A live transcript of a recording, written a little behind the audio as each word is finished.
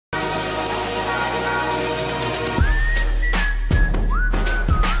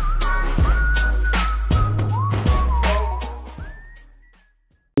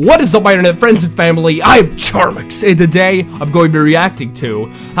What is up, my internet friends and family? I am Charmx, and today I'm going to be reacting to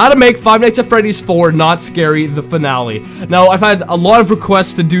how to make Five Nights at Freddy's 4 Not Scary, the finale. Now, I've had a lot of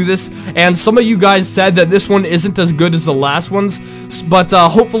requests to do this, and some of you guys said that this one isn't as good as the last ones, but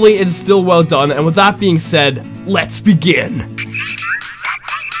hopefully it's still well done, and with that being said, let's begin.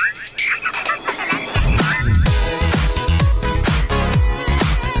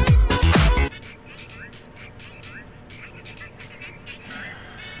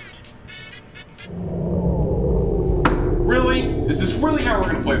 Really? Is this really how we're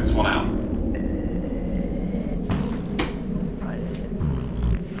gonna play this one out?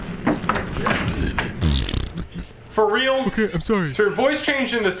 For real? Okay, I'm sorry. So your voice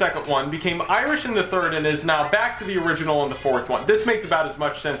changed in the second one, became Irish in the third, and is now back to the original in the fourth one. This makes about as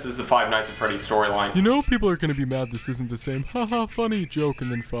much sense as the Five Nights at Freddy's storyline. You know, people are gonna be mad this isn't the same haha funny joke and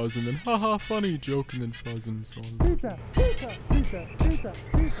then fuzz and then haha funny joke and then fuzz and so on. Pizza, pizza, pizza, pizza,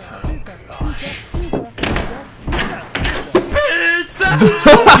 pizza, pizza,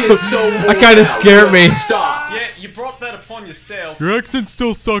 That kind of scared me. Stop. Yeah, you brought that upon yourself. Your accent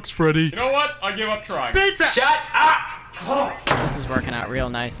still sucks, Freddy. You know what? I give up trying. Pizza. Shut up. This is working out real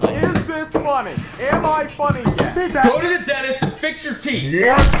nicely. Is this funny? Am I funny yet? Pizza. Go to the dentist and fix your teeth.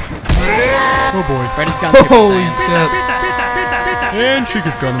 Oh boy. Freddy's gone Super Holy Saiyan. shit. And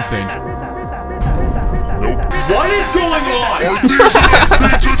Chica's gone insane. What is going on?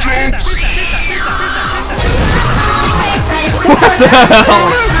 What the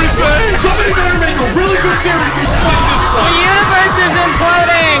hell? Somebody better make a really good theory to explain this one. The universe is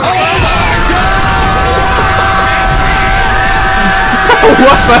imploding! Oh my god!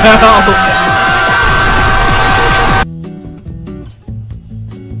 What the hell?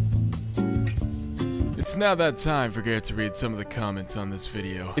 It's now that time for Garrett to read some of the comments on this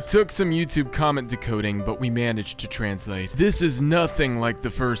video. It took some YouTube comment decoding, but we managed to translate. This is nothing like the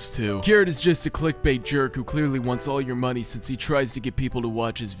first two. Garrett is just a clickbait jerk who clearly wants all your money since he tries to get people to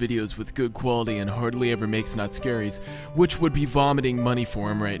watch his videos with good quality and hardly ever makes Not Scaries, which would be vomiting money for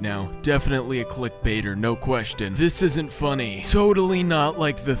him right now. Definitely a clickbaiter, no question. This isn't funny. Totally not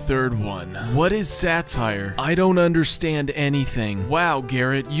like the third one. What is satire? I don't understand anything. Wow,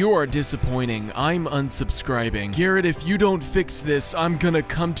 Garrett, you are disappointing. I'm unsubscribing. Garrett, if you don't fix this, I'm gonna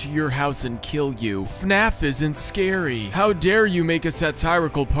come to your house and kill you. FNAF isn't scary. How dare you make a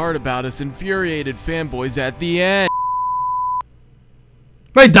satirical part about us infuriated fanboys at the end?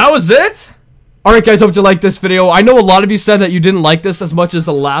 Wait, that was it? Alright guys, hope you liked this video. I know a lot of you said that you didn't like this as much as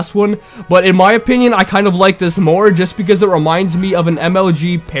the last one, but in my opinion, I kind of like this more just because it reminds me of an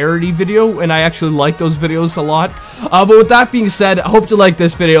MLG parody video, and I actually like those videos a lot. But with that being said, I hope you liked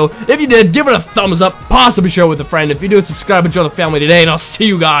this video. If you did, give it a thumbs up, possibly share it with a friend. If you do, subscribe and join the family today, and I'll see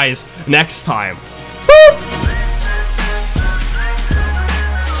you guys next time.